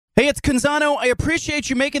Hey, it's Canzano. I appreciate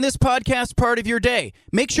you making this podcast part of your day.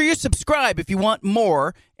 Make sure you subscribe if you want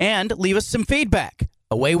more and leave us some feedback.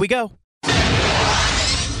 Away we go.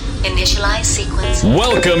 Initialize sequence.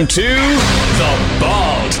 Welcome to The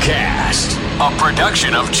Baldcast, a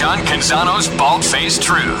production of John Canzano's Bald-Faced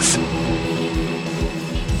Truth.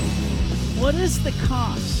 What is the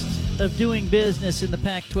cost of doing business in the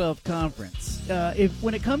Pac-12 conference?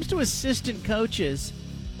 When it comes to assistant coaches,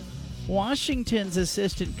 Washington's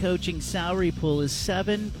assistant coaching salary pool is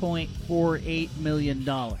 $7.48 million.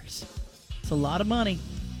 It's a lot of money.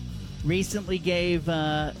 Recently gave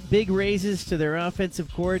big raises to their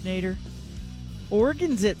offensive coordinator.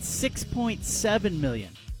 Oregon's at $6.7 million.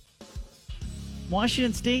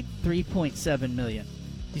 Washington State, $3.7 million.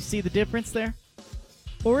 You see the difference there?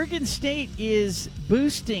 Oregon State is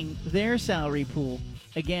boosting their salary pool.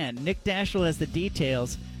 Again, Nick Daschel has the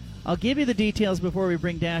details. I'll give you the details before we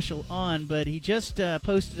bring Daschel on, but he just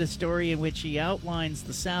posted a story in which he outlines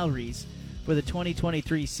the salaries for the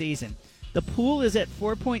 2023 season. The pool is at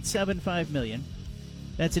 $4.75 million.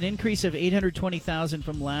 That's an increase of $820,000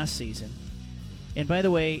 from last season. And by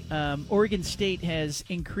the way, Oregon State has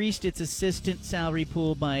increased its assistant salary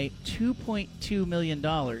pool by $2.2 million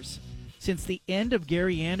since the end of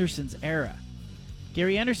Gary Anderson's era.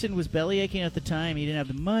 Gary Anderson was bellyaching at the time. He didn't have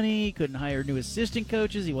the money. He couldn't hire new assistant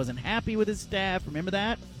coaches. He wasn't happy with his staff. Remember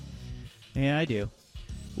that? Yeah, I do.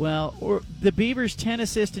 Well, the Beavers' 10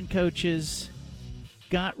 assistant coaches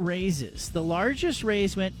got raises. The largest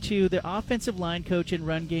raise went to the offensive line coach and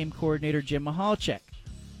run game coordinator, Jim Michalczyk,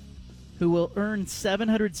 who will earn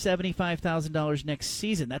 $775,000 next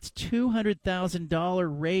season. That's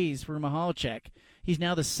 $200,000 raise for Michalczyk. He's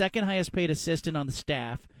now the second highest paid assistant on the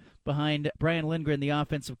staff, behind Brian Lindgren, the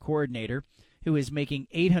offensive coordinator, who is making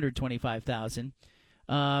 $825,000.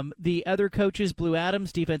 The other coaches, Blue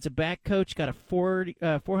Adams, defensive back coach, got a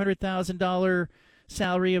 $400,000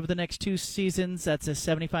 salary over the next two seasons. That's a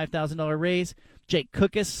 $75,000 raise. Jake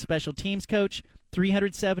Cookus, special teams coach,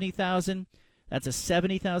 $370,000. That's a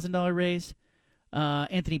 $70,000 raise.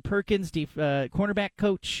 Anthony Perkins, cornerback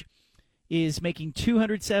coach, is making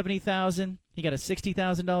 $270,000. He got a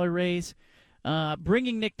 $60,000 raise.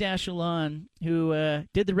 Bringing Nick Daschel on, who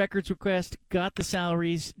did the records request, got the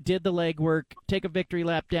salaries, did the legwork. Take a victory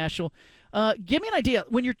lap, Daschel. Give me an idea.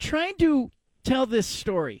 When you're trying to tell this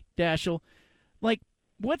story, Daschel, like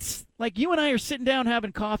you and I are sitting down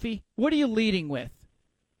having coffee, what are you leading with?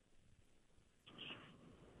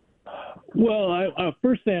 Well,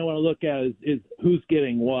 first thing I want to look at is who's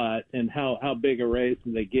getting what and how big a raise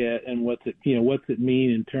do they get, and what's it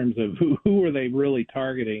mean in terms of who are they really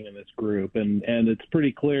targeting in this group, and it's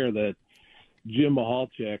pretty clear that Jim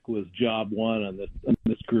Michalczyk was job one on this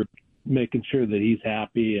group, making sure that he's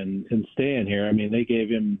happy and staying here. I mean, they gave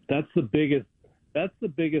him that's the biggest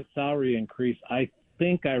salary increase I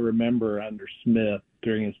think I remember under Smith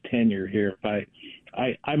during his tenure here.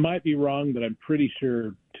 I might be wrong, but I'm pretty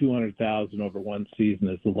sure $200,000 over one season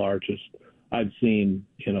is the largest I've seen,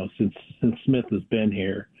 since Smith has been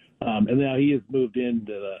here. And now he has moved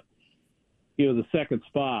into the second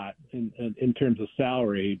spot in terms of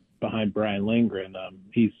salary behind Brian Lindgren.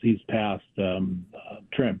 He's passed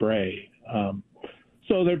Trent Bray.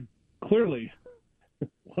 So they're clearly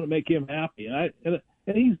want to make him happy, and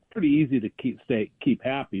he's pretty easy to keep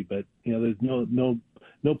happy. But there's no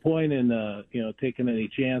point in taking any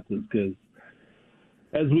chances, because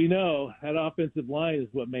as we know, that offensive line is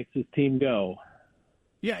what makes this team go.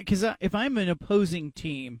 Yeah, because if I'm an opposing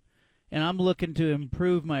team and I'm looking to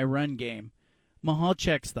improve my run game,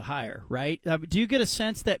 Michalczyk's the hire, right? Do you get a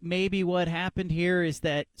sense that maybe what happened here is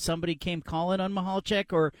that somebody came calling on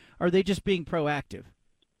Michalczyk, or are they just being proactive?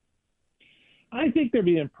 I think they're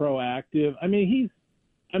being proactive. I'm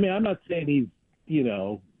not saying he's,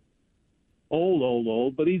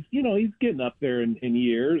 old, but he's getting up there in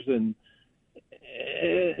years, and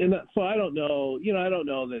so I don't know. I don't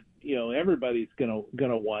know that everybody's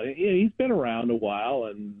gonna want it. He's been around a while,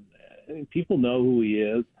 and people know who he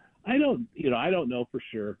is. I don't know for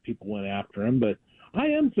sure if people went after him, but I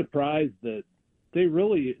am surprised that they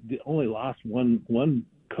really only lost one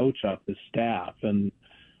coach off the staff. And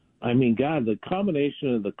I mean, God, the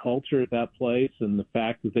combination of the culture at that place and the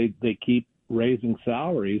fact that they keep raising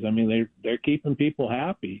salaries, I mean, they're keeping people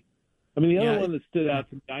happy. I mean, the other one that stood out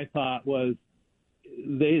to me, I thought, was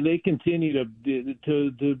they continue to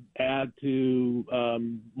add to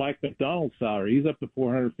Mike McDonald's salary. He's up to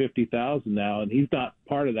 $450,000 now, and he's not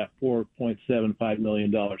part of that $4.75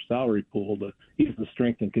 million salary pool. He's the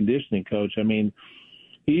strength and conditioning coach. I mean,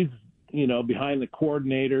 he's behind the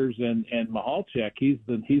coordinators and Michalczyk. He's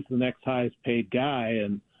the next highest paid guy,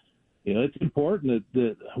 and it's important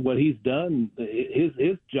that what he's done,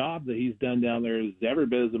 his job that he's done down there is every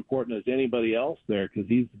bit as important as anybody else there, because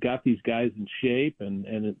he's got these guys in shape,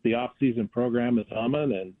 and the off-season program is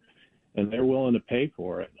humming, and they're willing to pay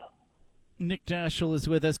for it. Nick Daschel is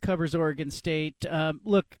with us, covers Oregon State.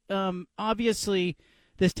 Obviously,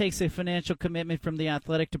 this takes a financial commitment from the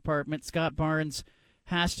athletic department. Scott Barnes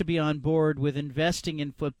has to be on board with investing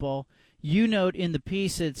in football. You note in the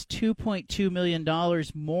piece it's $2.2 million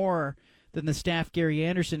more than the staff Gary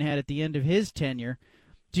Anderson had at the end of his tenure.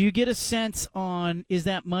 Do you get a sense on, is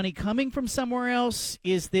that money coming from somewhere else?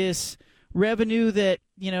 Is this revenue that,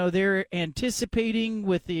 they're anticipating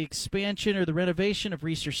with the expansion or the renovation of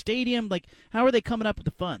Reser Stadium? Like, how are they coming up with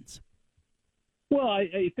the funds? Well,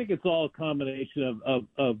 I think it's all a combination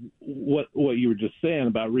of what you were just saying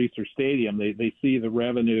about Reser Stadium. They see the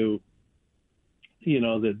revenue,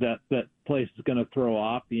 that place is going to throw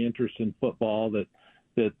off, the interest in football that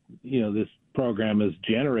this program has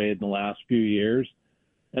generated in the last few years,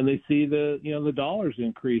 and they see the dollars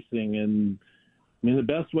increasing. And I mean, the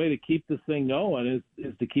best way to keep this thing going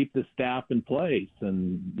is to keep the staff in place.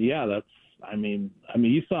 And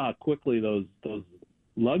you saw how quickly those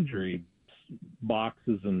luxury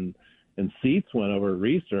boxes and seats went over at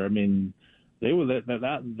Reser. I mean, they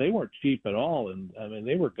weren't cheap at all, and I mean,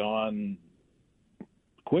 they were gone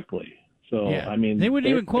quickly. So yeah. I mean, they wouldn't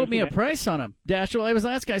even quote me a price on them. Daschel, I was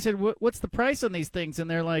asking. I said, "What's the price on these things?"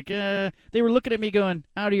 And they're like, they were looking at me going,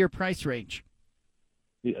 "Out of your price range."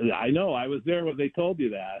 I know. I was there when they told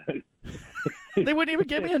you that. They wouldn't even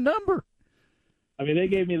give me a number. I mean, they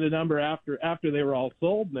gave me the number after they were all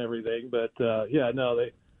sold and everything. But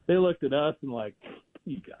they looked at us and like,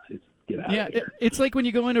 you guys get out of here. It's like when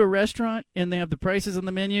you go into a restaurant and they have the prices on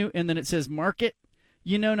the menu and then it says market,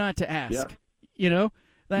 not to ask. Yeah.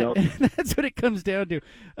 Nope. That's what it comes down to.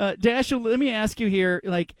 Daschel, let me ask you here.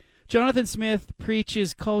 Like, Jonathan Smith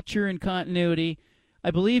preaches culture and continuity. I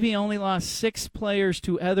believe he only lost 6 players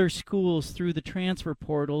to other schools through the transfer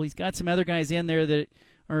portal. He's got some other guys in there that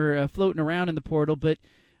are floating around in the portal. But,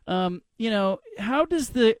 how does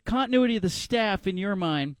the continuity of the staff, in your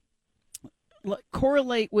mind,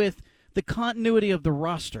 correlate with the continuity of the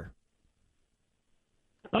roster?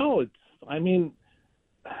 Oh,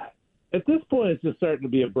 at this point, it's just starting to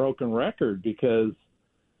be a broken record, because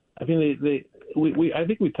I mean, I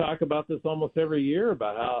think we talk about this almost every year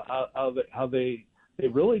about how they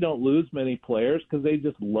really don't lose many players because they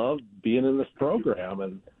just love being in this program,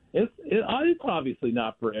 and it's obviously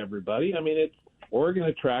not for everybody. I mean, Oregon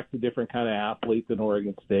attracts a different kind of athlete than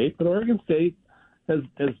Oregon State, but Oregon State has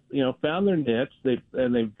found their niche.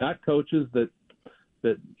 They've got coaches that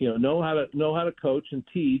know how to coach and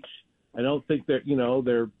teach. I don't think they're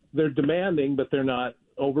demanding, but they're not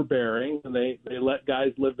overbearing, and they let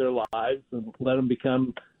guys live their lives and let them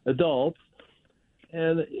become adults.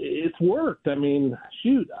 And it's worked. I mean,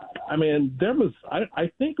 shoot. I mean,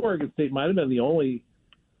 I think Oregon State might have been the only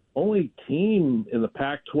team in the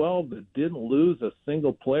Pac-12 that didn't lose a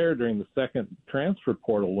single player during the second transfer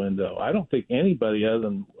portal window. I don't think anybody other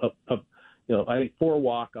than I think 4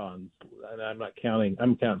 walk-ons, and I'm counting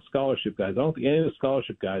scholarship guys. I don't think any of the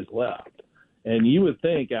scholarship guys left. And you would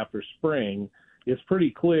think after spring, it's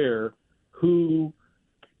pretty clear who,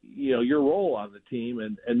 your role on the team,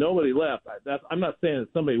 and nobody left. I'm not saying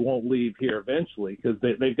that somebody won't leave here eventually, because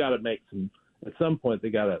they've got to make some. At some point,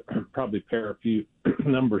 they got to probably pare a few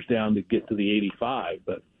numbers down to get to the 85.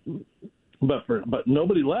 But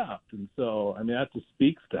nobody left, and so I mean that just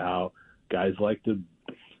speaks to how guys like to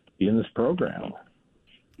be in this program.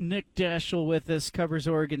 Nick Daschel with us, covers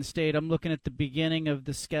Oregon State. I'm looking at the beginning of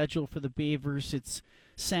the schedule for the Beavers. It's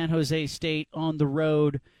San Jose State on the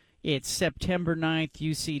road. It's September 9th,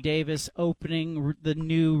 UC Davis opening the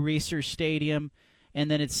new Reser Stadium,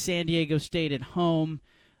 and then it's San Diego State at home.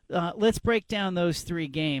 Let's break down those 3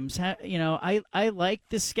 games. I like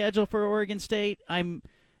this schedule for Oregon State.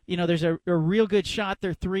 There's a real good shot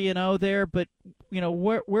they're 3-0 there, but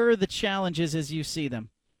where are the challenges as you see them?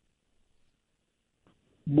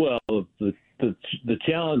 Well, the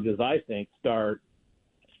challenges I think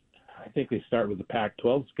they start with the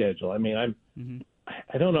Pac-12 schedule. I mean,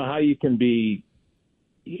 I don't know how you can be,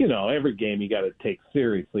 every game you got to take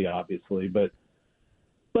seriously, obviously, but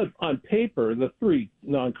on paper, the 3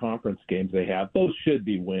 non-conference games they have, those should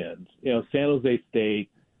be wins. San Jose State,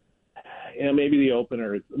 maybe the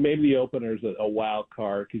opener's a wild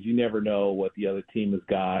card, because you never know what the other team has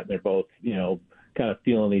got. They're both, kind of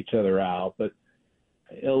feeling each other out. But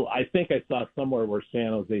I think I saw somewhere where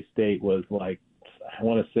San Jose State was like, I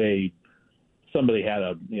want to say somebody had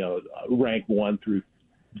a rank 1 through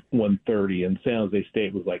 130, and San Jose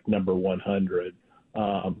State was like number 100.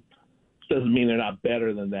 Doesn't mean they're not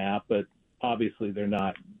better than that, but obviously they're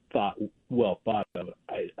not well thought of.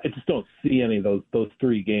 I just don't see any of those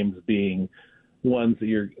three games being ones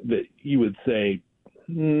that you would say,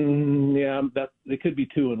 that they could be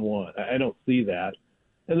 2-1. I don't see that.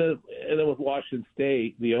 And then with Washington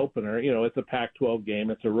State, the opener, it's a Pac-12 game,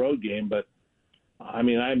 it's a road game, but I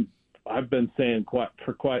mean, I've been saying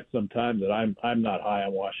for quite some time that I'm not high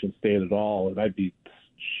on Washington State at all, and I'd be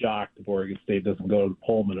shocked if Oregon State doesn't go to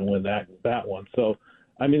Pullman and win that one. So,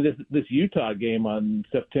 I mean, this Utah game on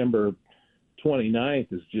September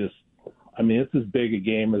 29th is just, I mean, it's as big a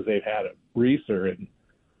game as they've had at Reeser in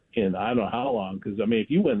I don't know how long. Because I mean,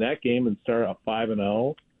 if you win that game and start out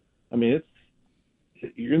 5-0, I mean,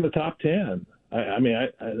 you're in the top 10. I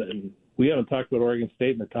mean, we haven't talked about Oregon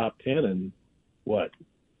State in the top 10 in what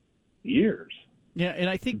years. Yeah, and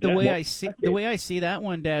I think the way I see that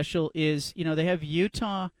one, Daschel, is they have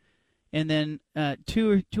Utah, and then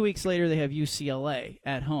 2 weeks later they have UCLA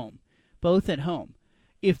at home, both at home.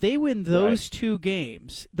 If they win those two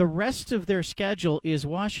games, the rest of their schedule is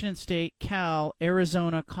Washington State, Cal,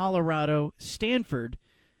 Arizona, Colorado, Stanford,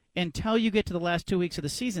 until you get to the last 2 weeks of the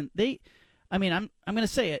season. I'm going to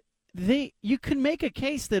say it. You can make a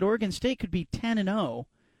case that Oregon State could be 10-0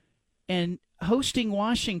 and hosting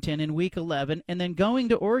Washington in Week 11 and then going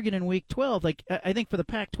to Oregon in Week 12. Like, I think for the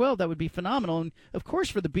Pac-12 that would be phenomenal, and of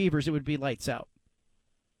course for the Beavers it would be lights out.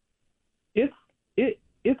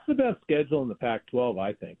 It's the best schedule in the Pac-12,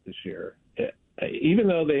 I think, this year. Even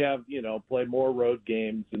though they have played more road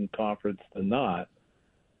games in conference than not,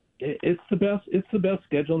 it's the best. It's the best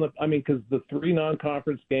schedule. Because the 3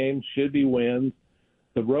 non-conference games should be wins.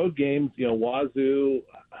 The road games, Wazoo,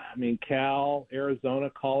 Cal,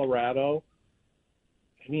 Arizona, Colorado.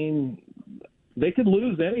 I mean, they could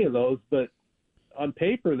lose any of those, but on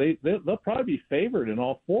paper, they'll probably be favored in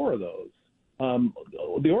all 4 of those.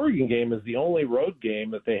 The Oregon game is the only road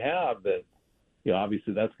game that they have that,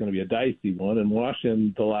 obviously that's going to be a dicey one, and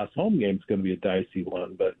Washington, the last home game, is going to be a dicey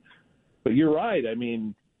one. But you're right. I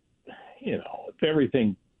mean, if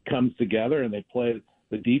everything comes together and they play,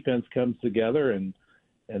 the defense comes together and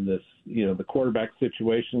this, the quarterback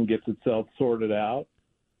situation gets itself sorted out.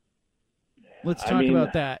 Let's talk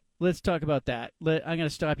about that. I'm going to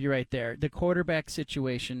stop you right there. The quarterback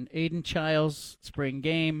situation, Aiden Childs, spring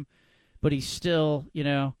game, but he's still,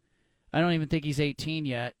 I don't even think he's 18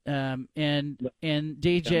 yet. And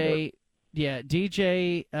DJ,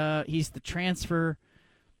 DJ, he's the transfer.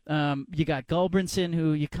 You got Gulbranson,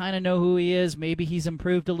 who you kind of know who he is. Maybe he's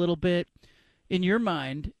improved a little bit. In your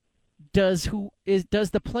mind, does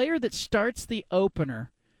the player that starts the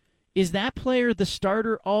opener, is that player the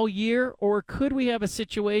starter all year, or could we have a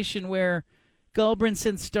situation where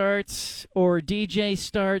Gulbranson starts or DJ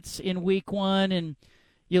starts in Week 1 and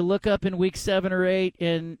you look up in Week 7 or 8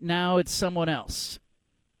 and now it's someone else?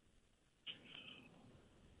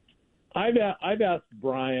 I've asked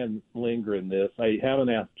Brian Lindgren this. I haven't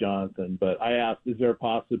asked Jonathan, but I asked, is there a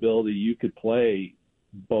possibility you could play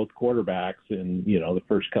both quarterbacks in, the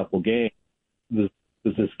first couple games?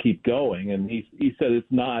 Does this keep going? And he said it's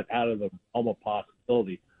not out of the realm of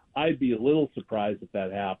possibility. I'd be a little surprised if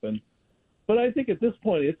that happened. But I think at this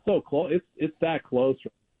point it's so close. It's that close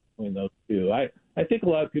between those two. I think a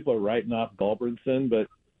lot of people are writing off Gulbranson, but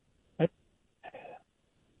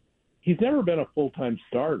he's never been a full-time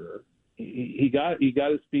starter. He got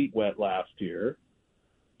his feet wet last year.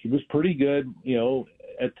 He was pretty good,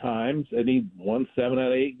 at times, and he won 7 out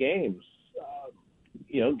of 8 games.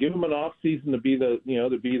 Give him an off season to be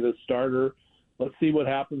the starter. Let's see what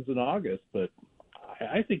happens in August. But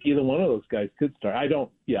I think either one of those guys could start. I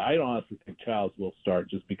don't honestly think Childs will start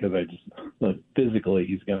just because physically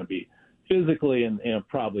he's going to be and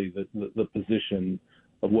probably the position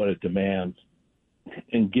of what it demands,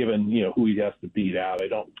 and given who he has to beat out, I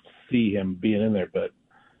don't see him being in there. But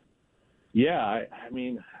yeah,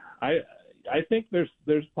 I think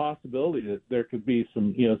there's possibility that there could be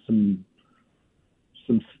some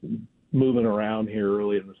moving around here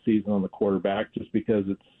early in the season on the quarterback, just because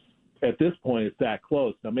at this point it's that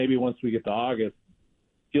close. Now maybe once we get to August,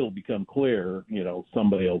 it'll become clear,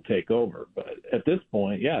 somebody will take over. But at this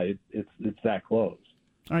point, yeah, it's that close.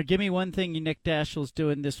 All right, give me one thing Nick Daschel's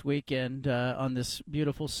doing this weekend on this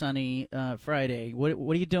beautiful sunny Friday.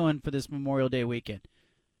 What are you doing for this Memorial Day weekend?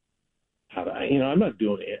 I'm not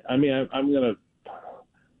doing it.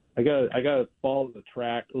 I gotta follow the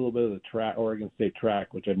track, a little bit of the track, Oregon State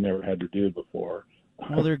track, which I've never had to do before.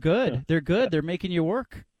 Well, they're good. They're good. They're making you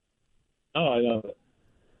work. Oh, I know.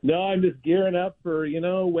 No, I'm just gearing up for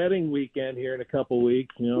wedding weekend here in a couple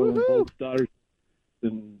weeks. Both daughters,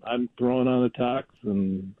 and I'm throwing on the tux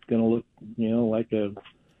and gonna look like a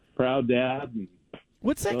proud dad. And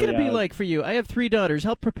what's that going to be like for you? I have 3 daughters.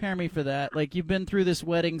 Help prepare me for that. Like, you've been through this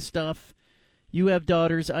wedding stuff. You have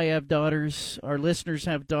daughters. I have daughters. Our listeners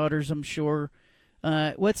have daughters, I'm sure.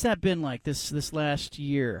 What's that been like this last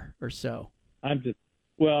year or so? I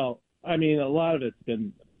mean, a lot of it's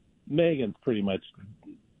been Megan's pretty much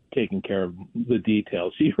taking care of the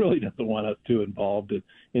details. She really doesn't want us too involved in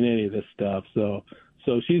any of this stuff. So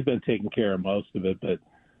she's been taking care of most of it. But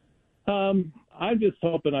I'm just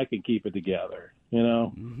hoping I can keep it together, you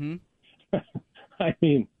know? Mm-hmm. I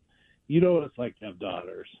mean, you know what it's like to have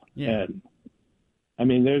daughters. Yeah. And, I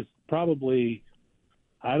mean, there's probably,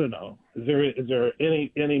 I don't know, is there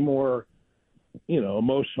any more, you know,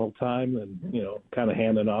 emotional time than, you know, kind of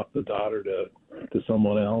handing off the daughter to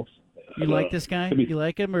someone else? You like this guy? You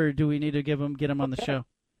like him, or do we need to get him on the show?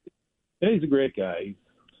 Yeah, he's a great guy.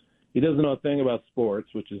 He doesn't know a thing about sports,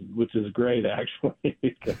 which is great actually.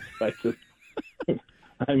 Because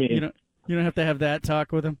I mean, you don't have to have that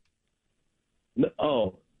talk with him.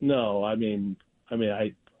 No. I mean,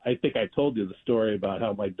 I think I told you the story about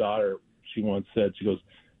how my daughter, she once said, she goes,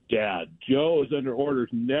 "Dad, Joe is under orders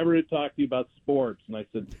never to talk to you about sports." And I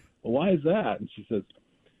said, "Well, why is that?" And she says,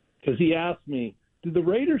 "Because he asked me, did the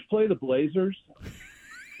Raiders play the Blazers?"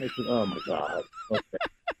 I said, "Oh my God." Okay.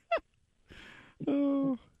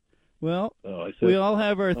 Oh, well, I said, we all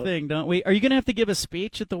have our thing, don't we? Are you going to have to give a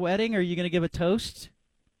speech at the wedding? Or are you going to give a toast?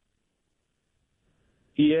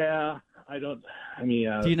 Yeah, do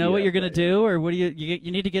you know what you're going to do, or what do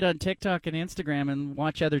you need to get on TikTok and Instagram and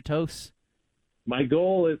watch other toasts? My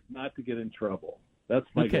goal is not to get in trouble. That's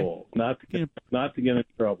my goal, not to get in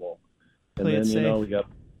trouble. And Play then it safe. we got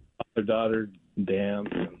our daughter dance,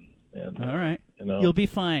 and all right, you'll be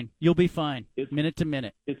fine. You'll be fine. Minute to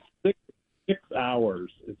minute. It's 6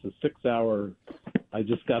 hours. It's a 6-hour. I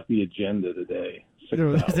just got the agenda today.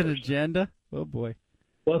 There's an agenda. Oh boy.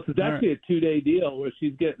 Well, it's actually a 2-day deal where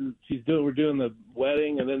we're doing the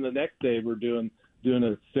wedding, and then the next day we're doing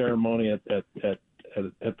a ceremony at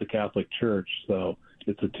the Catholic Church. So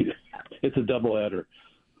it's a doubleheader.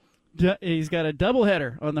 He's got a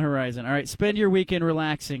doubleheader on the horizon. All right, spend your weekend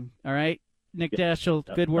relaxing. All right, Nick Daschel,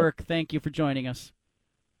 good work. Thank you for joining us.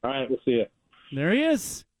 All right, we'll see you. There he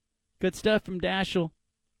is. Good stuff from Daschel.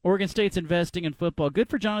 Oregon State's investing in football. Good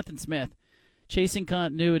for Jonathan Smith. Chasing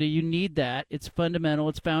continuity, you need that. It's fundamental.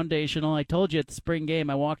 It's foundational. I told you at the spring game,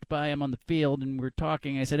 I walked by him on the field, and we were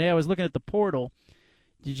talking. I said, hey, I was looking at the portal.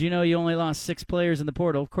 Did you know you only lost 6 players in the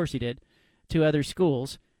portal? Of course he did, to other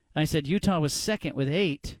schools. I said, Utah was second with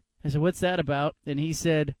 8. I said, what's that about? And he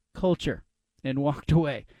said, culture, and walked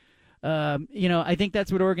away. I think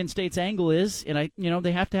that's what Oregon State's angle is, and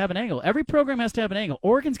they have to have an angle. Every program has to have an angle.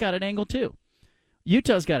 Oregon's got an angle, too.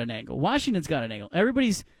 Utah's got an angle. Washington's got an angle.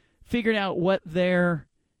 Everybody's figured out what their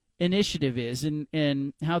initiative is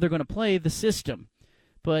and how they're going to play the system.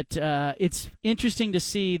 But it's interesting to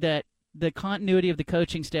see that the continuity of the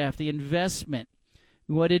coaching staff, the investment.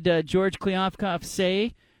 What did George Kliavkoff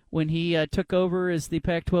say when he took over as the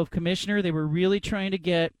Pac-12 commissioner? They were really trying to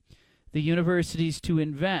get the universities to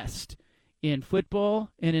invest in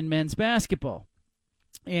football and in men's basketball.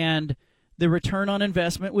 And the return on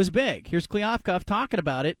investment was big. Here's Kliavkoff talking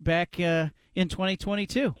about it back in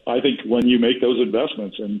 2022. I think when you make those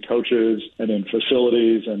investments in coaches and in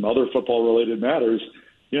facilities and other football-related matters,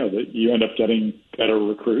 that you end up getting better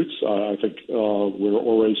recruits. I think we're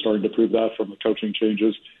already starting to prove that from the coaching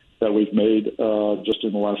changes that we've made just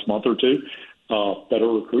in the last month or two. Better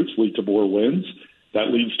recruits lead to more wins. That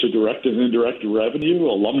leads to direct and indirect revenue,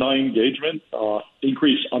 alumni engagement,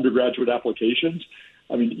 increased undergraduate applications.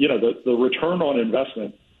 I mean, the return on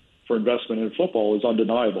investment for investment in football is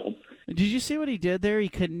undeniable. Did you see what he did there? He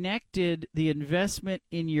connected the investment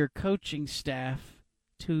in your coaching staff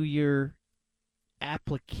to your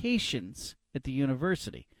applications at the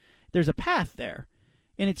university. There's a path there,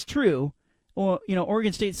 and it's true.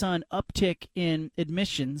 Oregon State saw an uptick in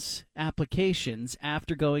admissions applications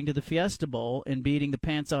after going to the Fiesta Bowl and beating the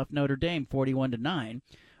pants off Notre Dame 41-9.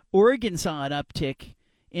 Oregon saw an uptick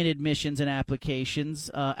in admissions and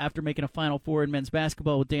applications after making a Final Four in men's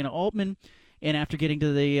basketball with Dana Altman, and after getting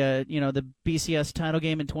to the the BCS title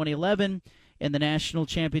game in 2011 and the National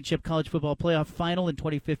Championship College Football Playoff Final in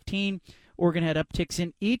 2015. Oregon had upticks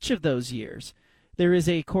in each of those years. There is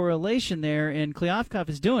a correlation there, and Kliavkoff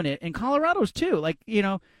is doing it, and Colorado's too.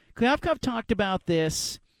 Kliavkoff talked about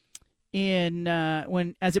this in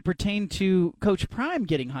as it pertained to Coach Prime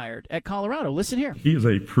getting hired at Colorado. Listen here. He is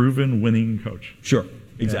a proven winning coach. Sure,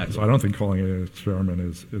 exactly. So I don't think calling it an experiment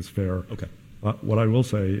is fair. Okay. What I will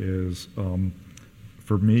say is,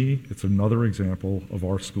 for me, it's another example of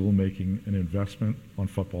our school making an investment on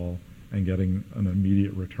football and getting an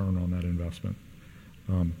immediate return on that investment.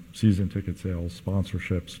 Season ticket sales,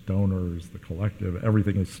 sponsorships, donors, the collective,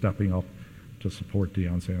 everything is stepping up to support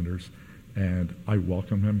Deion Sanders. And I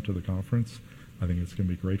welcome him to the conference. I think it's going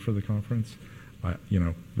to be great for the conference.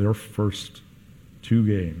 Their first 2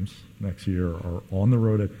 games next year are on the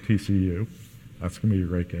road at TCU. That's going to be a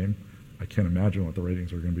great game. I can't imagine what the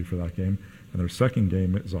ratings are going to be for that game. And their second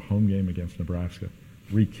game is a home game against Nebraska,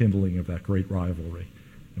 rekindling of that great rivalry.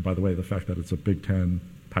 And by the way, the fact that it's a Big Ten,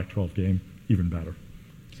 Pac-12 game, even better.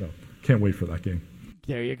 So can't wait for that game.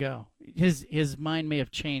 There you go. His mind may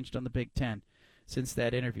have changed on the Big Ten since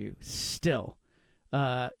that interview. Still,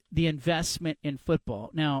 the investment in football.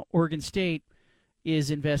 Now, Oregon State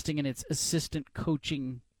is investing in its assistant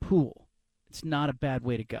coaching pool. It's not a bad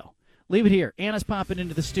way to go. Leave it here. Anna's popping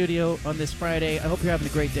into the studio on this Friday. I hope you're having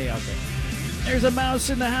a great day out there. There's a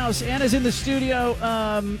mouse in the house. Anna's in the studio.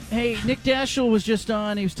 Hey, Nick Daschel was just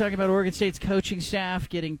on. He was talking about Oregon State's coaching staff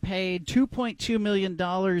getting paid $2.2 million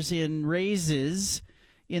in raises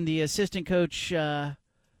in the assistant coach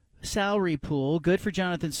salary pool. Good for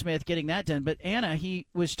Jonathan Smith getting that done. But, Anna, he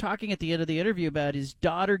was talking at the end of the interview about his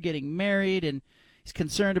daughter getting married, and he's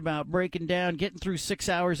concerned about breaking down, getting through 6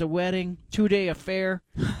 hours of wedding, 2-day affair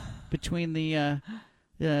between the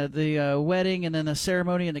wedding and then the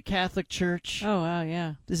ceremony in the Catholic Church. Oh, wow,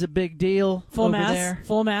 yeah. This is a big deal Full over mass? there.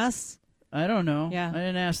 Full mass? I don't know. Yeah. I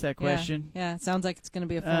didn't ask that question. Yeah, it sounds like it's going to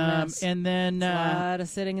be a full mass. And then It's a lot of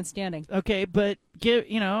sitting and standing. Okay, but give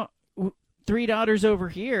 3 daughters over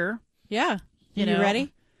here. Yeah. You You know.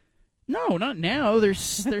 ready? No, not now. They're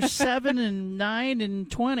 7 and 9 and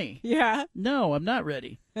 20. Yeah. No, I'm not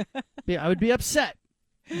ready. Yeah, I would be upset.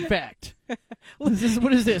 In fact, what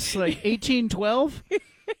is this, like 1812?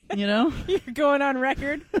 You're going on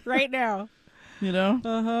record right now.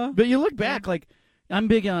 Uh-huh. But you look back, like, I'm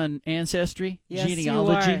big on ancestry, Yes,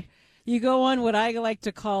 genealogy. You are. You go on what I like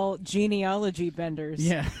to call genealogy benders.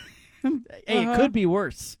 Yeah. Hey, it could be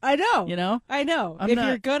worse. I know. I know. I'm if not-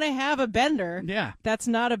 you're going to have a bender, Yeah. that's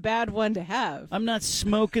not a bad one to have. I'm not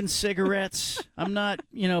smoking cigarettes. I'm not,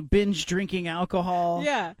 binge drinking alcohol.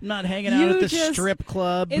 Yeah. I'm not hanging out You at the just- strip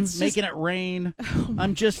club, it's making it rain.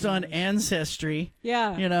 I'm just on ancestry.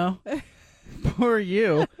 Yeah. Poor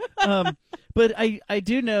you. But I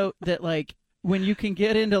do know that, like, when you can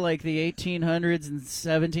get into, like, the 1800s and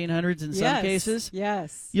 1700s in some cases,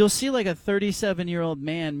 Yes. you'll see, like, a 37-year-old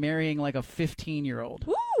man marrying, like, a 15-year-old.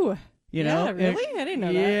 Woo. You know? Yeah, really? I didn't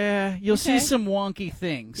know that. Yeah. You'll see Okay. some wonky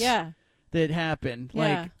things. Yeah. That happen,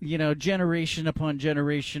 Yeah. like, generation upon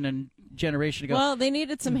generation and generation ago. Well, they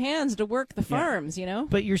needed some hands to work the farms,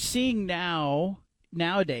 But you're seeing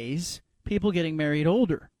nowadays, people getting married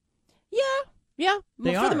older. Yeah,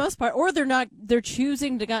 They for the are. most part. Or they're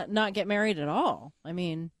choosing to not get married at all. I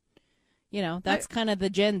mean, that's kind of the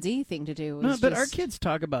Gen Z thing to do. No, is but our just- kids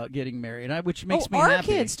talk about getting married, which makes me our happy.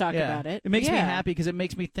 kids talk Yeah. about it. It makes me Yeah. happy because it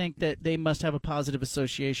makes me think that they must have a positive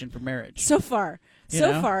association for marriage. So far,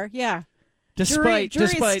 yeah. Despite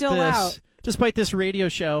jury's still this, out. despite this radio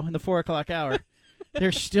show in the 4:00 hour,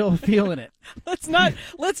 they're still feeling it. Let's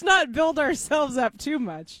not build ourselves up too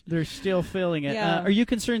much. They're still feeling it. Yeah. Are you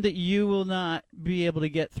concerned that you will not be able to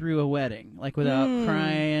get through a wedding, like without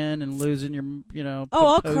crying and losing your, Oh,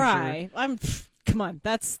 I'll composure? cry. Come on,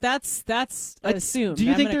 that's assumed. do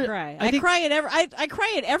you I'm think gonna there- cry? I think- I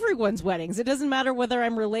cry at everyone's weddings. It doesn't matter whether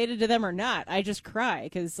I'm related to them or not. I just cry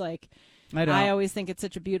because I don't. I always think it's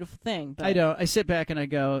such a beautiful thing. But I don't. I sit back and I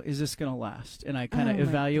go, is this going to last? And I kind of Oh, my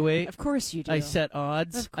evaluate. God. Of course you do. I set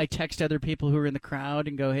odds. I text other people who are in the crowd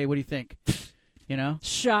and go, hey, what do you think?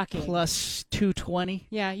 Shocking. Plus 220.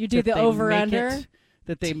 Yeah, you do that the they over make under. it,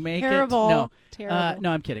 that they make Terrible. it. No. Terrible.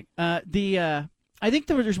 No, I'm kidding. I think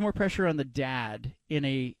there's more pressure on the dad in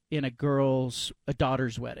a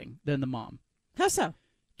daughter's wedding than the mom. How so?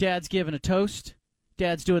 Dad's giving a toast.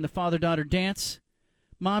 Dad's doing the father-daughter dance.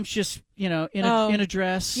 Mom's just, in a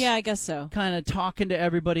dress. Yeah, I guess so. Kind of talking to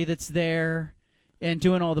everybody that's there and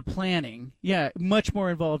doing all the planning. Yeah, much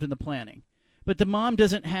more involved in the planning. But the mom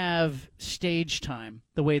doesn't have stage time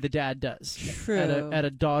the way the dad does. True. At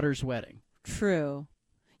a daughter's wedding. True.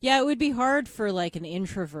 Yeah, it would be hard for like an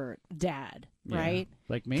introvert dad, Yeah, right?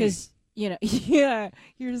 like me. Because yeah,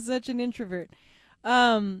 you're such an introvert.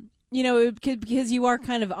 Because you are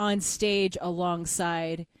kind of on stage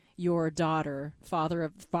alongside your daughter, father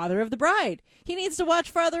of the bride. He needs to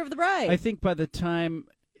watch Father of the Bride. I think by the time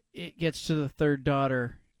it gets to the third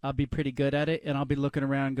daughter, I'll be pretty good at it, and I'll be looking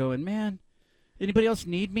around going, man, anybody else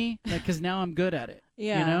need me? Because now I'm good at it.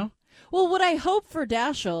 Yeah. Well, what I hope for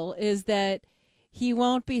Daschel is that he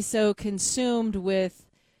won't be so consumed with,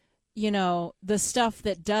 the stuff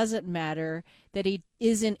that doesn't matter, that he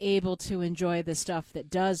isn't able to enjoy the stuff that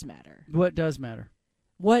does matter. What does matter?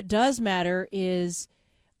 What does matter is,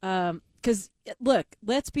 because, look,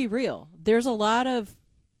 let's be real. There's a lot of,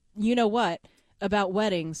 you know what, about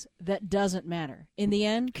weddings that doesn't matter. In the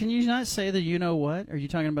end. Can you not say the you know what? Are you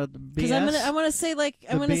talking about the BS? Because I want to say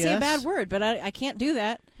a bad word, but I can't do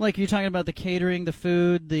that. Like you're talking about the catering, the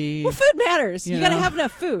food, Well, food matters. You got to have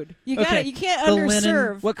enough food. You can't underserve.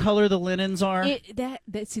 Linen, what color the linens are.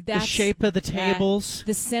 That's the shape of the tables.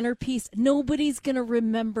 The centerpiece. Nobody's gonna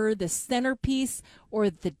remember the centerpiece or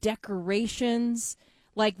the decorations.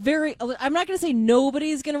 I'm not gonna say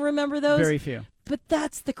nobody's gonna remember those. Very few. But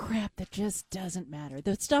that's the crap that just doesn't matter.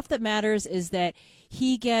 The stuff that matters is that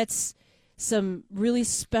he gets some really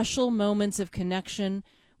special moments of connection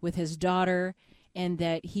with his daughter, and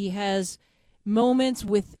that he has moments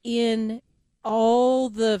within all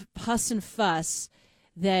the fuss and fuss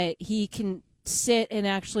that he can sit and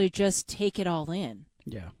actually just take it all in.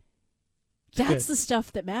 Yeah. That's the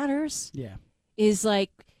stuff that matters. Yeah. Is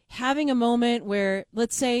like having a moment where,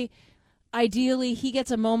 let's say, ideally, he gets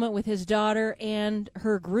a moment with his daughter and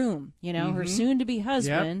her groom, her soon-to-be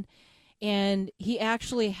husband, and he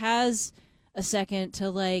actually has a second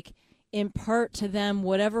to, impart to them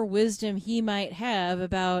whatever wisdom he might have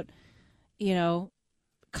about,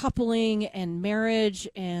 coupling and marriage,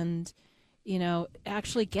 and,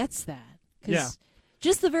 actually gets that. 'Cause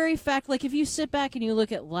just the very fact, if you sit back and you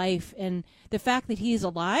look at life and the fact that he's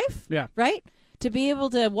alive, right? To be able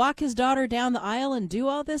to walk his daughter down the aisle and do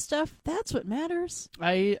all this stuff, that's what matters.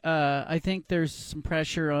 I think there's some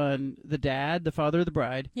pressure on the dad, the father of the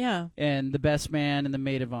bride, and the best man and the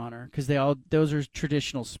maid of honor, because those are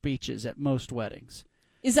traditional speeches at most weddings.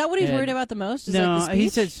 Is that what he's worried about the most? No, he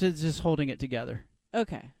says just holding it together.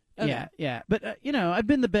 Okay. Yeah. But I've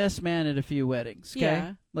been the best man at a few weddings.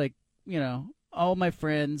 Okay, all my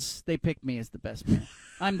friends, they pick me as the best man.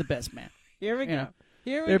 I'm the best man. Here we go.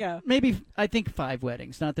 Here we go. Maybe, I think 5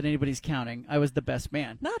 weddings. Not that anybody's counting. I was the best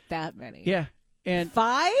man. Not that many. Yeah. And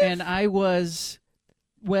 5? And I was,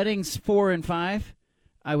 weddings 4 and 5,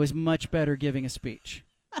 I was much better giving a speech.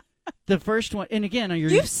 The first one, and again,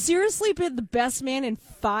 you've seriously been the best man in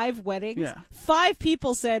 5 weddings? Yeah. 5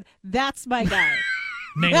 people said, that's my guy.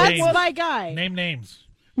 That's my guy. Name names.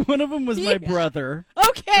 One of them was my brother.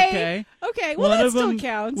 Okay. Well, one that of still them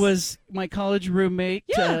counts. Was my college roommate,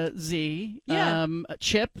 Z. Yeah.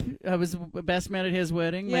 Chip, I was the best man at his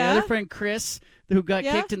wedding. My Yeah. other friend, Chris, who got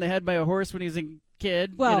kicked in the head by a horse when he was a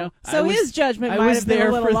kid. Well, his judgment might have been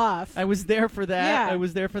a little off. I was there for that. Yeah. I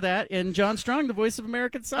was there for that. And John Strong, the voice of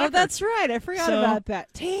American soccer. Oh, that's right. I forgot about that.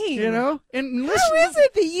 Dang. And listen, how is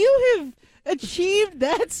it that you have achieved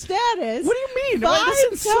that status? What do you mean? 5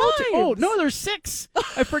 times. Oh, no, there's 6.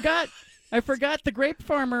 I forgot the grape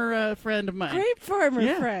farmer friend of mine. Grape farmer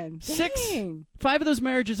friend. 6. Dang. 5 of those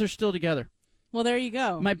marriages are still together. Well, there you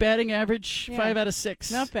go. My batting average, 5 out of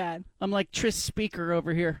 6. Not bad. I'm like Tris Speaker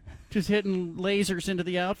over here, just hitting lasers into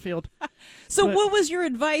the outfield. What was your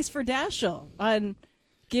advice for Daschel on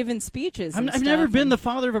giving speeches? I've never been the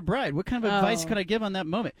father of a bride. What kind of advice could I give on that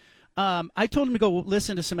moment? I told him to go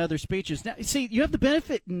listen to some other speeches. Now, see, you have the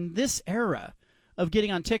benefit in this era of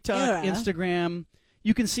getting on TikTok, Instagram.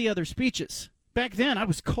 You can see other speeches. Back then, I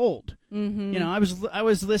was cold. Mm-hmm. I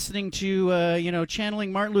was listening to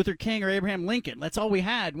channeling Martin Luther King or Abraham Lincoln. That's all we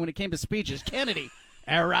had when it came to speeches. Kennedy,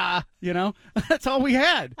 era. That's all we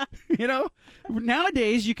had.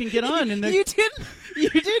 Nowadays you can get on and you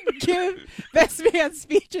didn't give best man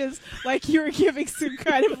speeches like you were giving some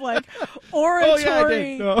kind of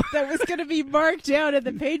oratory that was going to be marked down in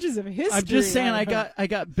the pages of history. I'm just saying I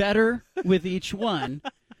got better with each one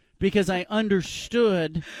because I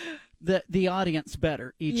understood the audience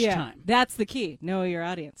better each time. That's the key. Know your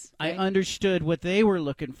audience. Right? I understood what they were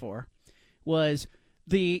looking for was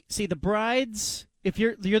the brides. If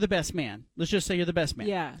you're the best man, let's just say you're the best man.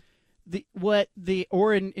 Yeah. In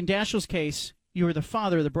Daschel's case, you were the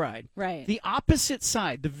father of the bride. Right. The opposite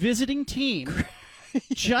side, the visiting team,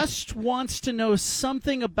 just wants to know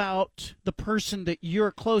something about the person that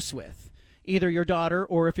you're close with, either your daughter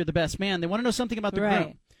or if you're the best man. They want to know something about the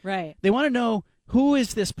groom. Right. They want to know who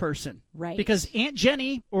is this person. Right. Because Aunt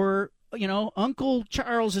Jenny or Uncle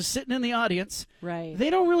Charles is sitting in the audience. Right. They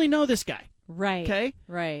don't really know this guy. Right. Okay.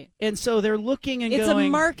 Right. And so they're looking and It's going.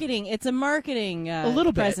 It's a marketing a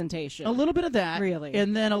little bit, presentation. A little bit of that. Really.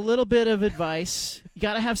 And then a little bit of advice. You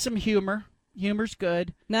got to have some humor. Humor's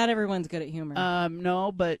good. Not everyone's good at humor.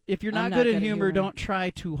 No, but if you're not good at humor, don't try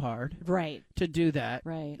too hard. Right. To do that.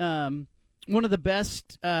 Right. One of the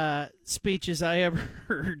best speeches I ever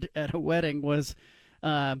heard at a wedding was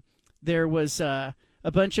there was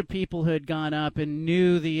a bunch of people who had gone up and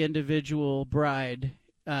knew the individual bride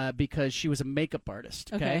because she was a makeup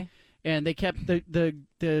artist. Okay. And they kept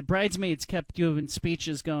the bridesmaids kept doing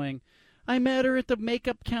speeches going, I met her at the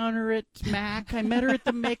makeup counter at MAC. I met her at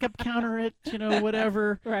the makeup counter at,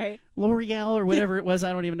 whatever. Right. L'Oreal or whatever it was.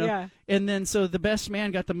 I don't even know. Yeah. And then so the best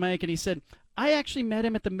man got the mic and he said, I actually met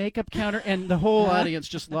him at the makeup counter. And the whole audience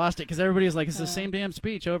just lost it because everybody was like, it's the same damn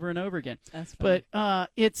speech over and over again. That's funny. But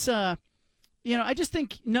it's, I just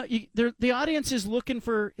think the audience is looking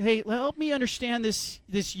for, hey, help me understand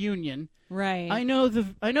this union. Right. I know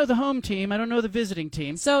the home team. I don't know the visiting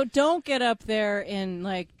team. So don't get up there and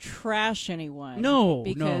trash anyone. No,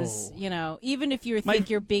 because even if you think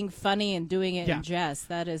you're being funny and doing it in jest,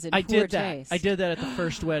 that is in poor taste. I did that at the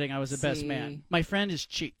first wedding. I was the best man. My friend is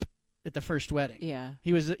cheap at the first wedding. Yeah.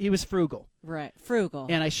 He was frugal. Right. Frugal.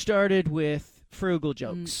 And I started with frugal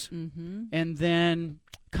jokes, and then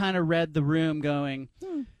kind of read the room, going.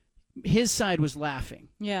 His side was laughing.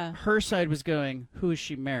 Yeah. Her side was going, who is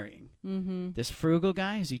she marrying? Mm-hmm. This frugal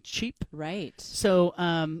guy? Is he cheap? Right. So,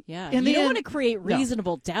 yeah. You don't want to create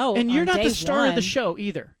reasonable doubt. And you're on not day the star one. of the show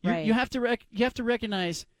either. Right. You have to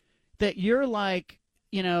recognize that you're like,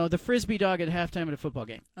 the frisbee dog at halftime at a football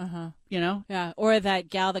game. Yeah. Or that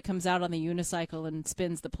gal that comes out on the unicycle and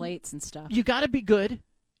spins the plates and stuff. You got to be good.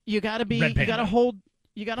 You got to be. You got to hold.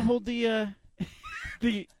 You got to hold the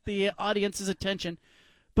the audience's attention.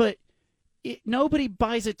 But nobody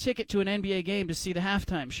buys a ticket to an NBA game to see the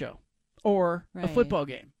halftime show or a football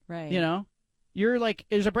game. Right. You're like,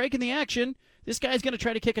 there's a break in the action. This guy's going to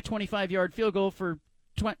try to kick a 25-yard field goal for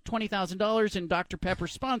 $20,000 and Dr. Pepper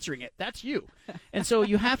sponsoring it. That's you. And so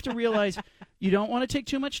you have to realize you don't want to take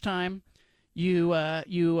too much time. You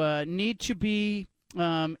need to be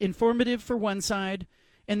informative for one side.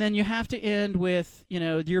 And then you have to end with,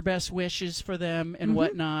 your best wishes for them and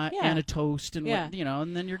whatnot, and a toast and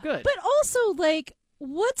and then you're good. But also,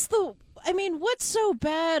 what's so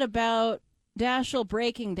bad about Daschel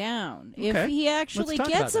breaking down? Okay. If he actually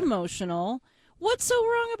gets emotional, what's so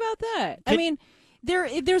wrong about that?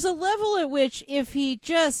 There's a level at which if he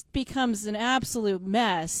just becomes an absolute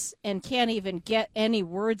mess and can't even get any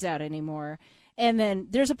words out anymore, and then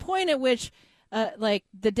there's a point at which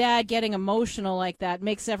the dad getting emotional like that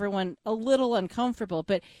makes everyone a little uncomfortable,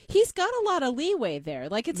 but he's got a lot of leeway there.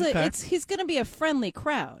 He's going to be a friendly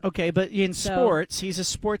crowd. Okay, but in sports, he's a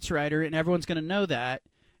sports writer, and everyone's going to know that.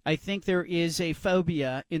 I think there is a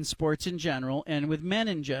phobia in sports in general, and with men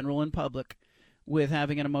in general in public, with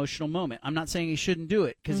having an emotional moment. I'm not saying he shouldn't do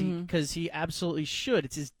it because he absolutely should.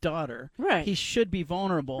 It's his daughter. Right. He should be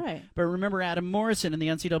vulnerable. Right. But remember Adam Morrison in the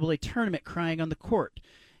NCAA tournament crying on the court.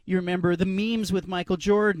 You remember the memes with Michael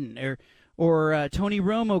Jordan or Tony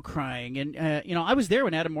Romo crying. And, I was there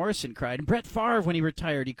when Adam Morrison cried. And Brett Favre, when he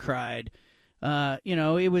retired, he cried. Roger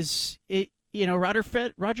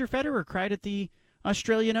Federer cried at the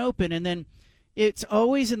Australian Open. And then it's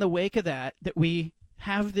always in the wake of that we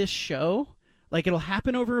have this show. It'll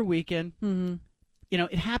happen over a weekend. Mm-hmm.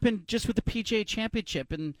 It happened just with the PGA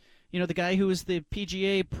Championship. And, the guy who was the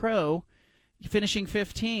PGA pro finishing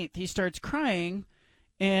 15th, he starts crying.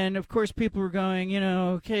 And, of course, people were going,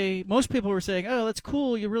 okay. Most people were saying, oh, that's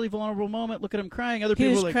cool. You're a really vulnerable moment. Look at him crying. Other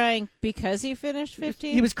people were like, crying because he finished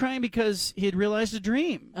 15th? He was crying because he had realized a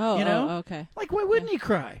dream. Oh, okay. Why wouldn't he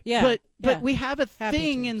cry? Yeah. But we have a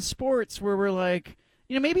thing in sports where we're like,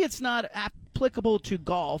 maybe it's not applicable to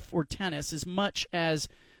golf or tennis as much as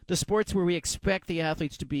the sports where we expect the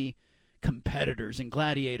athletes to be competitors and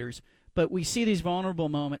gladiators. But we see these vulnerable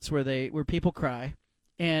moments where people cry.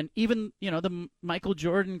 And even, the Michael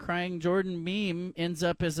Jordan crying Jordan meme ends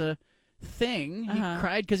up as a thing. He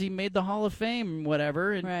cried because he made the Hall of Fame,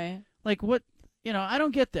 whatever. And right. What, I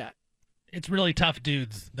don't get that. It's really tough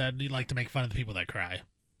dudes that like to make fun of the people that cry.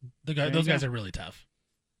 Those guys are really tough.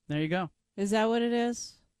 There you go. Is that what it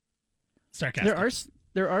is? Sarcastic.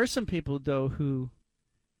 There are some people, though, who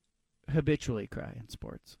habitually cry in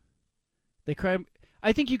sports. They cry.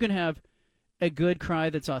 I think you can have a good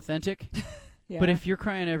cry that's authentic. Yeah. But if you're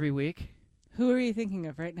crying every week... Who are you thinking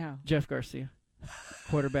of right now? Jeff Garcia,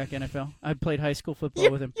 quarterback NFL. I played high school football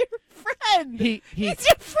with him. Your friend! He's your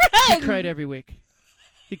friend! He cried every week.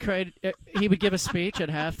 He cried. He would give a speech at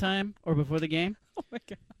halftime or before the game. Oh, my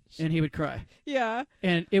gosh. And he would cry. Yeah.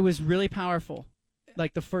 And it was really powerful.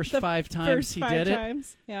 The first 5 times he did it.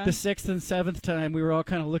 Yeah. The 6th and 7th time, we were all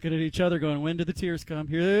kind of looking at each other going, when did the tears come?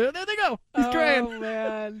 There they go. He's crying. Oh,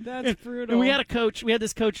 man. That's brutal. And we had a coach. We had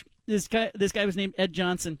this coach. This guy was named Ed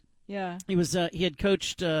Johnson. Yeah. He was. He had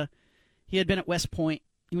coached. He had been at West Point.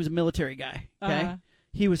 He was a military guy. Okay.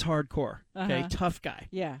 He was hardcore. Okay. Tough guy.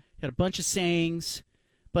 Yeah. He had a bunch of sayings,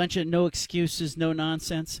 bunch of no excuses, no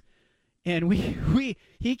nonsense. And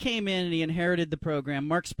he came in and he inherited the program.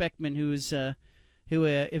 Mark Speckman, who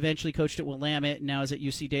eventually coached at Willamette and now is at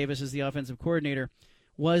UC Davis as the offensive coordinator,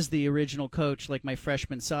 was the original coach like my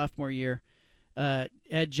sophomore year.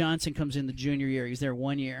 Ed Johnson comes in the junior year. He's there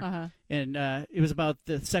 1 year. And it was about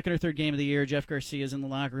the second or third game of the year. Jeff Garcia's in the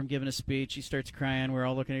locker room giving a speech. He starts crying. We're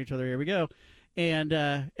all looking at each other. Here we go. And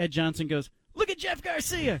Ed Johnson goes, "Look at Jeff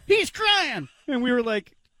Garcia. He's crying." And we were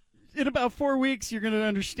like, in about 4 weeks, you're going to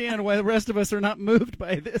understand why the rest of us are not moved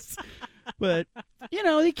by this. But,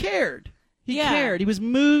 he cared. He cared. He was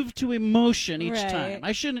moved to emotion each time.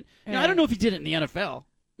 I shouldn't. I don't know if he did it in the NFL.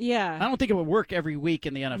 Yeah. I don't think it would work every week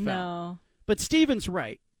in the NFL. No. But Steven's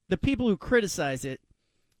right. The people who criticize it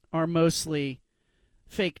are mostly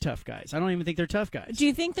fake tough guys. I don't even think they're tough guys. Do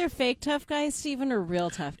you think they're fake tough guys, Steven, or real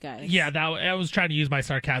tough guys? Yeah, I was trying to use my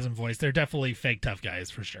sarcasm voice. They're definitely fake tough guys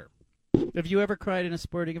for sure. Have you ever cried in a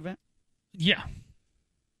sporting event? Yeah.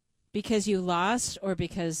 Because you lost, or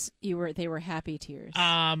because they were happy tears?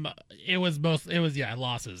 It was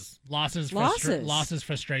losses. Losses,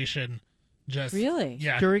 frustration. Just really?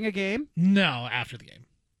 Yeah. During a game? No, after the game.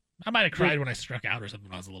 I might have cried when I struck out or something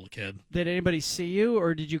when I was a little kid. Did anybody see you,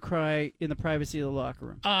 or did you cry in the privacy of the locker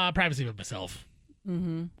room? Privacy with myself.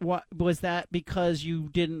 Mm-hmm. What was that? Because you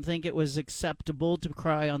didn't think it was acceptable to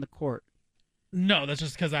cry on the court? No, that's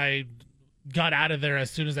just because I got out of there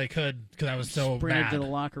as soon as I could because I was so Sprinted mad. to the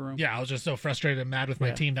locker room. Yeah, I was just so frustrated and mad with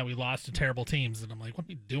my team that we lost to terrible teams, and I'm like, what are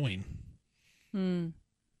we doing?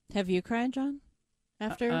 Have you cried, John?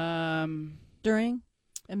 After? During?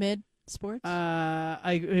 Amid? Sports? When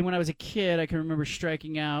I was a kid, I can remember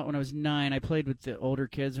striking out when I was 9. I played with the older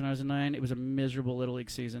kids when I was 9. It was a miserable Little League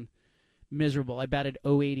season. Miserable. I batted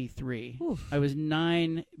 .083. Oof. I was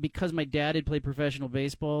 9. Because my dad had played professional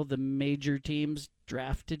baseball, the major teams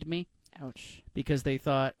drafted me. Ouch. Because they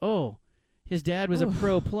thought, his dad was a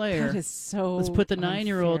pro player. That is so Let's put the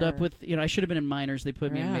 9-year-old unfair. up with, I should have been in minors. They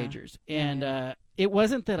put me in majors. And it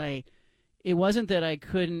wasn't that I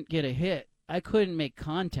couldn't get a hit. I couldn't make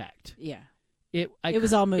contact. Yeah. It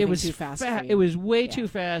was all moving too fast for you. It was way too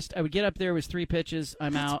fast. I would get up there, it was 3 pitches,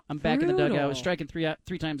 I'm out. I'm back in the dugout. I was striking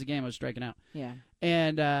three times a game. I was striking out. Yeah.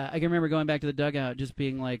 And I can remember going back to the dugout just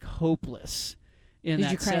being like hopeless in that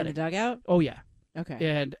Did you cry in the dugout? Oh, yeah.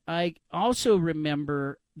 Okay. And I also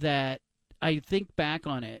remember that I think back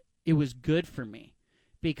on it, it was good for me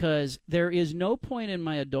because there is no point in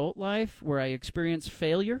my adult life where I experience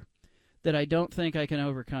failure that I don't think I can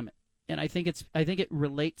overcome it. And I think it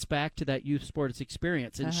relates back to that youth sports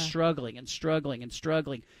experience and struggling.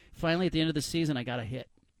 Finally, at the end of the season, I got a hit,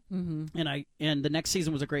 and the next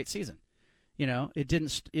season was a great season. It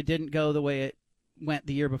didn't go the way it went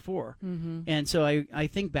the year before, and so I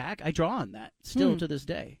think back, I draw on that still to this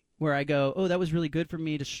day, where I go, that was really good for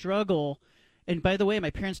me to struggle. And by the way, my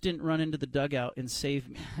parents didn't run into the dugout and save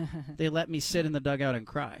me; they let me sit in the dugout and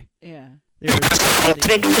cry. Yeah.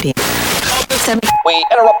 We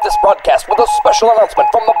interrupt this broadcast with a special announcement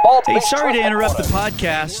from the Bald Face. Hey, sorry to interrupt the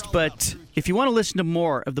podcast, but if you want to listen to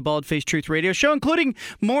more of the Bald Face Truth Radio Show, including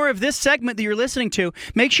more of this segment that you're listening to,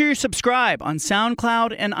 make sure you subscribe on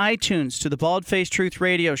SoundCloud and iTunes to the Bald Face Truth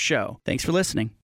Radio Show. Thanks for listening.